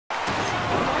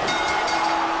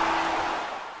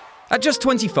At just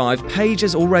 25, Paige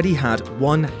has already had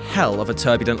one hell of a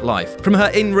turbulent life. From her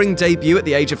in-ring debut at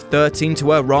the age of 13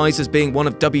 to her rise as being one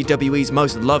of WWE's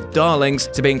most loved darlings,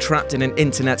 to being trapped in an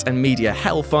internet and media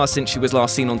hellfire since she was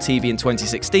last seen on TV in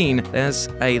 2016, there's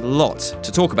a lot to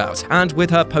talk about. And with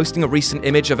her posting a recent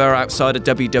image of her outside a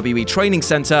WWE training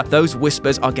center, those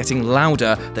whispers are getting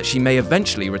louder that she may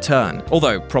eventually return.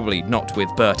 Although probably not with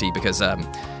Bertie because,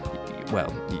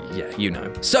 well, yeah, you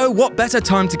know. So what better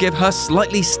time to give her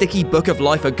slightly sticky book of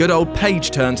life a good old page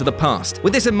turn to the past?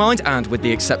 With this in mind, and with the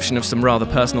exception of some rather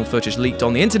personal footage leaked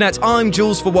on the internet, I'm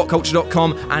Jules for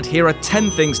WhatCulture.com, and here are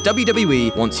 10 things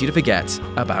WWE wants you to forget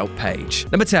about Paige.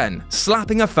 Number 10.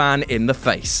 Slapping a fan in the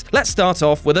face. Let's start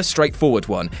off with a straightforward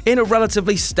one. In a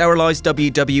relatively sterilized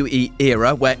WWE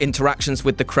era, where interactions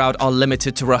with the crowd are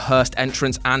limited to rehearsed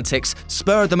entrance antics,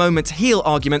 spur-of-the-moment heel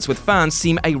arguments with fans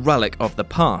seem a relic of the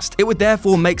past. It would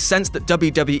therefore make sense that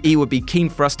WWE would be keen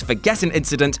for us to forget an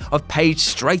incident of Paige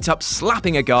straight up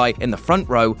slapping a guy in the front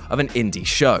row of an indie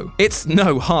show. It's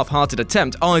no half-hearted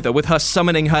attempt either, with her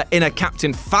summoning her inner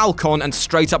Captain Falcon and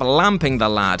straight up lamping the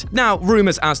lad. Now,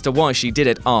 rumors as to why she did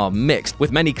it are mixed,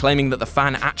 with many claiming that the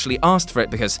fan actually asked for it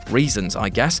because reasons, I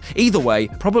guess. Either way,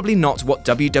 probably not what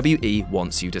WWE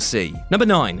wants you to see. Number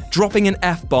 9. Dropping an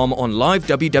F-bomb on live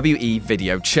WWE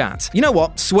video chat. You know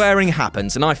what? Swearing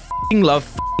happens, and I f***ing love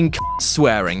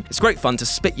swearing. It's great fun to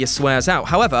spit your swears out.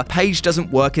 However, Paige doesn't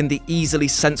work in the easily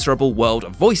censorable world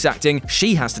of voice acting.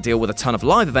 She has to deal with a ton of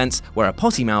live events where a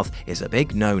potty mouth is a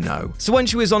big no-no. So when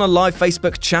she was on a live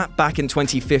Facebook chat back in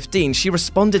 2015, she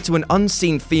responded to an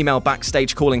unseen female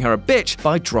backstage calling her a bitch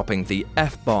by dropping the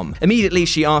F-bomb. Immediately,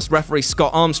 she asked referee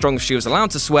Scott Armstrong if she was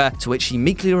allowed to swear, to which he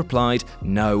meekly replied,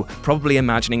 no, probably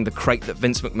imagining the crate that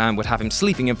Vince McMahon would have him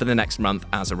sleeping in for the next month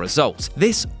as a result.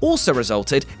 This also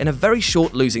resulted in a very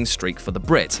short losing streak for the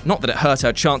Brit. Not that it hurt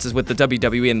her chances with the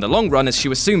WWE in the long run, as she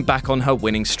was soon back on her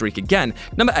winning streak again.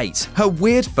 Number 8. Her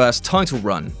weird first title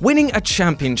run. Winning a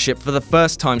championship for the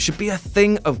first time should be a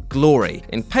thing of glory.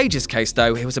 In Paige's case,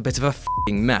 though, it was a bit of a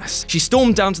f***ing mess. She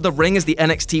stormed down to the ring as the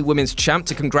NXT Women's Champ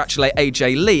to congratulate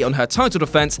AJ Lee on her title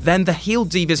defense, then the heel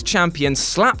Divas champion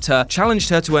slapped her, challenged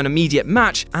her to an immediate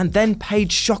match, and then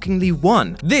Paige shockingly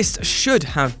won. This should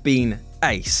have been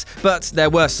ace, but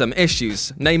there were some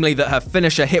issues, namely that her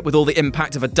finisher hit with all the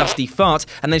impact of a dusty fart,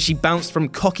 and then she bounced from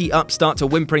cocky upstart to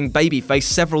whimpering babyface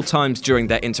several times during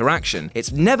their interaction.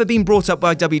 It's never been brought up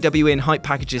by WWE in hype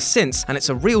packages since, and it's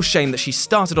a real shame that she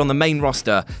started on the main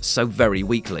roster so very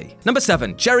weakly. Number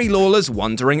 7. Jerry Lawler's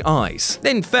wandering eyes.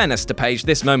 In fairness to Paige,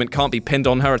 this moment can't be pinned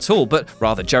on her at all, but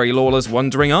rather Jerry Lawler's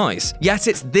wandering eyes. Yet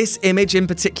it's this image in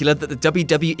particular that the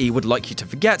WWE would like you to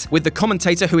forget, with the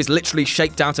commentator who is literally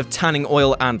shaped out of tanning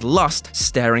oil and lust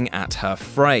staring at her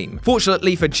frame.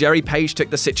 Fortunately for Jerry, Paige took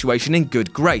the situation in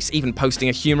good grace, even posting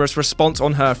a humorous response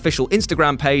on her official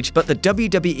Instagram page, but the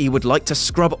WWE would like to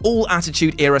scrub all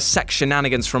Attitude Era sex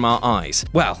shenanigans from our eyes.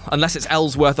 Well, unless it's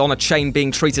Ellsworth on a chain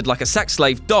being treated like a sex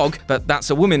slave dog, but that's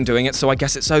a woman doing it, so I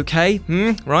guess it's okay.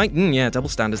 Right? Yeah, double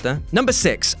standards there. Number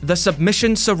 6. The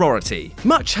submission sorority.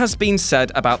 Much has been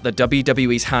said about the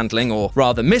WWE's handling, or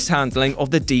rather mishandling,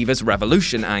 of the Divas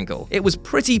Revolution angle. It was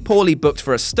pretty poorly booked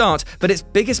for a start, but its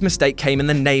biggest mistake came in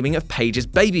the naming of Paige's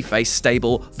babyface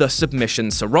stable, the Submission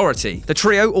Sorority. The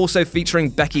trio, also featuring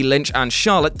Becky Lynch and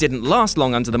Charlotte, didn't last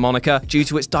long under the moniker due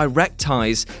to its direct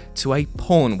ties to a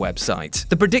porn website.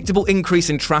 The predictable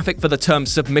increase in traffic for the term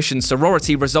Submission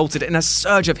Sorority resulted in a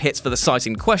surge of hits for the site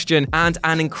in question, and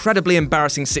an incredibly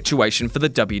embarrassing situation for the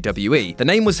WWE. The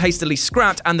name was hastily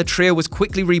scrapped, and the trio was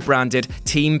quickly rebranded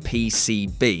Team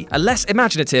PCB, a less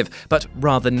imaginative but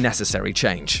rather necessary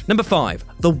change. Number 5.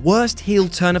 The worst heel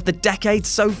turn of the decade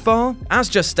so far? As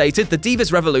just stated, the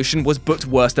Divas Revolution was booked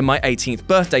worse than my 18th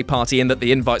birthday party in that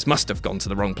the invites must have gone to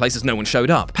the wrong place as no one showed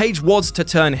up. Paige was to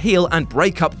turn heel and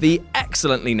break up the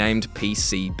excellently named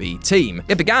PCB team.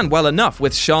 It began well enough,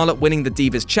 with Charlotte winning the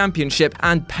Divas Championship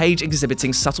and Paige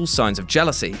exhibiting subtle signs of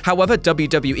jealousy. However,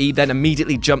 WWE then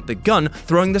immediately jumped the gun,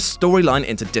 throwing the storyline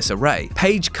into disarray.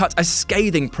 Paige cut a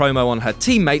scathing promo on her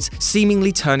teammates,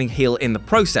 seemingly turning heel in the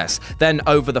process. Then,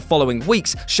 over the following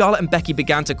weeks, Charlotte and Becky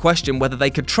began to question whether they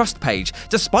could trust Paige,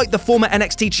 despite the former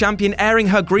NXT champion airing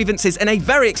her grievances in a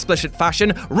very explicit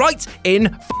fashion right in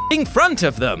f***ing front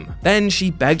of them. Then she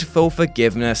begged for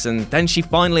forgiveness, and then she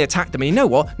finally attacked them, and you know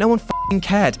what? No one f***ing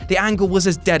cared. The angle was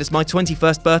as dead as my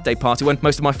 21st birthday party when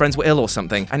most of my friends were ill or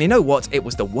something, and you know what? It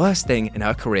was the worst thing in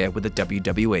her career with the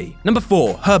WWE. Number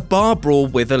 4. Her bar brawl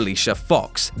with Alicia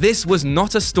Fox. This was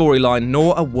not a storyline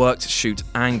nor a worked shoot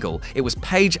angle. It was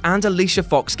Paige and Alicia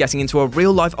Fox getting getting into a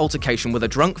real-life altercation with a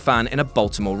drunk fan in a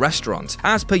Baltimore restaurant.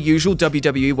 As per usual,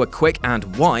 WWE were quick and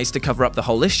wise to cover up the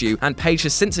whole issue, and Paige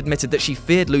has since admitted that she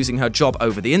feared losing her job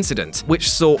over the incident, which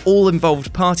saw all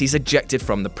involved parties ejected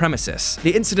from the premises.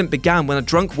 The incident began when a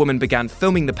drunk woman began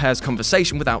filming the pair's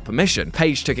conversation without permission.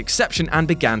 Paige took exception and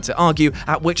began to argue,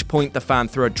 at which point the fan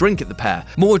threw a drink at the pair.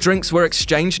 More drinks were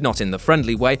exchanged, not in the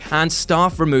friendly way, and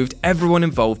staff removed everyone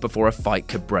involved before a fight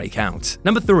could break out.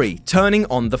 Number 3. Turning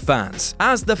on the fans.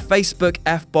 As the Facebook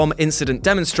F-bomb incident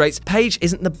demonstrates, Paige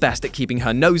isn't the best at keeping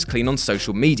her nose clean on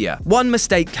social media. One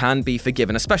mistake can be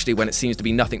forgiven, especially when it seems to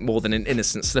be nothing more than an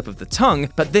innocent slip of the tongue,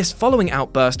 but this following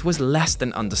outburst was less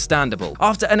than understandable.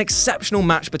 After an exceptional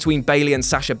match between Bayley and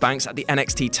Sasha Banks at the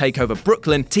NXT TakeOver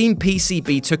Brooklyn, Team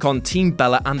PCB took on Team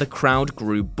Bella and the crowd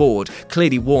grew bored,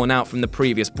 clearly worn out from the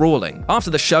previous brawling.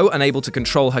 After the show, unable to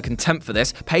control her contempt for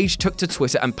this, Paige took to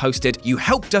Twitter and posted, "You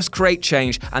helped us create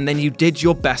change, and then you did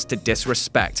your best to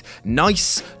disrespect.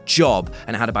 Nice job,"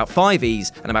 and had about 5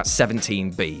 E's and about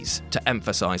 17 B's, to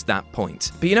emphasize that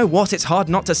point. But you know what? It's hard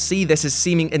not to see this as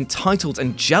seeming entitled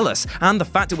and jealous, and the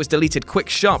fact it was deleted quick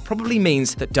sharp probably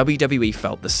means that WWE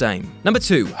felt the same. Number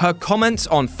 2. Her comments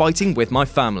on fighting with my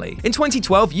family. In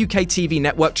 2012, UK TV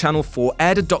network Channel 4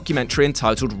 aired a documentary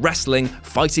entitled Wrestling: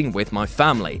 Fighting with My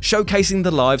Family, showcasing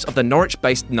the lives of the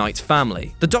Norwich-based Knight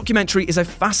family. The documentary is a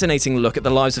fascinating look at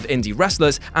the lives of indie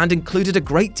wrestlers and included a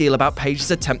great deal about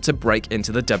Paige's attempt to break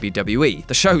into the WWE.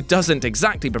 The show doesn't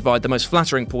exactly provide the most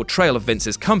flattering portrayal of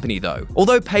Vince's company, though.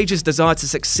 Although Paige's desire to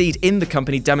succeed in the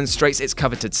company demonstrates its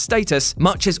coveted status,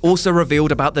 much is also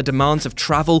revealed about the demands of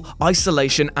travel,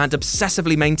 isolation, and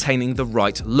obsessively maintaining the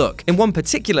right look. In one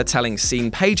particular telling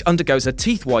scene, Paige undergoes a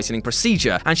teeth whitening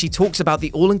procedure, and she talks about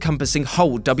the all-encompassing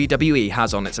hold WWE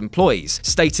has on its employees,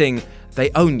 stating, "They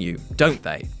own you, don't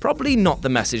they?" Probably not the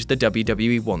message the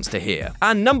WWE wants to hear.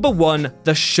 And number 1,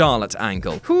 the Charlotte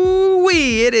angle.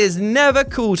 Hoo-wee, it is never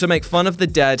cool to make fun of the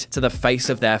dead to the face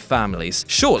of their families.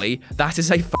 Surely, that is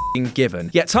a f***ing given.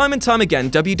 Yet time and time again,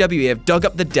 WWE have dug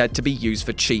up the dead to be used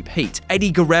for cheap heat.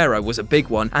 Eddie Guerrero was a big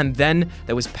one, and then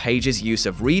there was Paige's use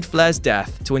of Reid Flair's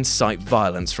death to incite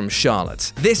violence from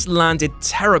Charlotte. This landed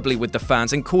terribly with the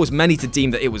fans and caused many to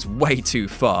deem that it was way too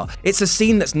far. It's a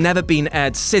scene that's never been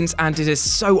aired since, and it is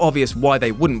so obvious why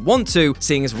they wouldn't want to,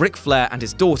 seeing as Ric Flair and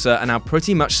his daughter are now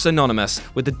pretty much synonymous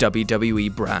with the WWE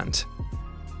brand.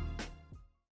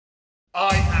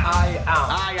 I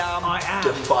am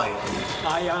defiant.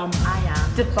 I am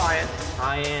defiant. I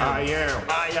am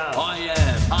defiant.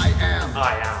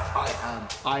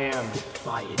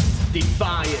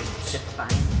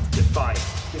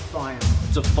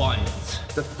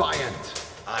 Defiant.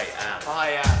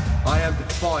 I am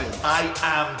defiant. I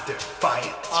am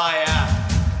defiant. I am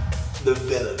the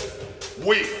villain.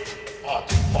 We are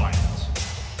defiant.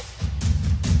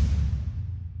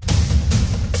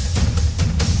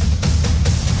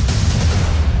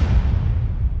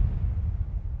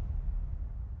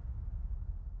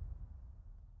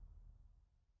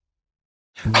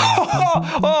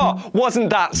 Wasn't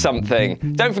that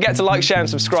something? Don't forget to like, share and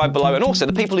subscribe below, and also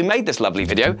the people who made this lovely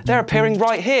video, they're appearing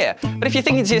right here. But if you're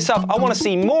thinking to yourself, I want to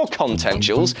see more content,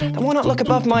 Jules, then why not look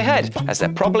above my head, as there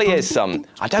probably is some.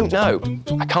 I don't know.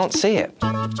 I can't see it.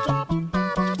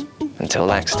 Until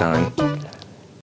next time.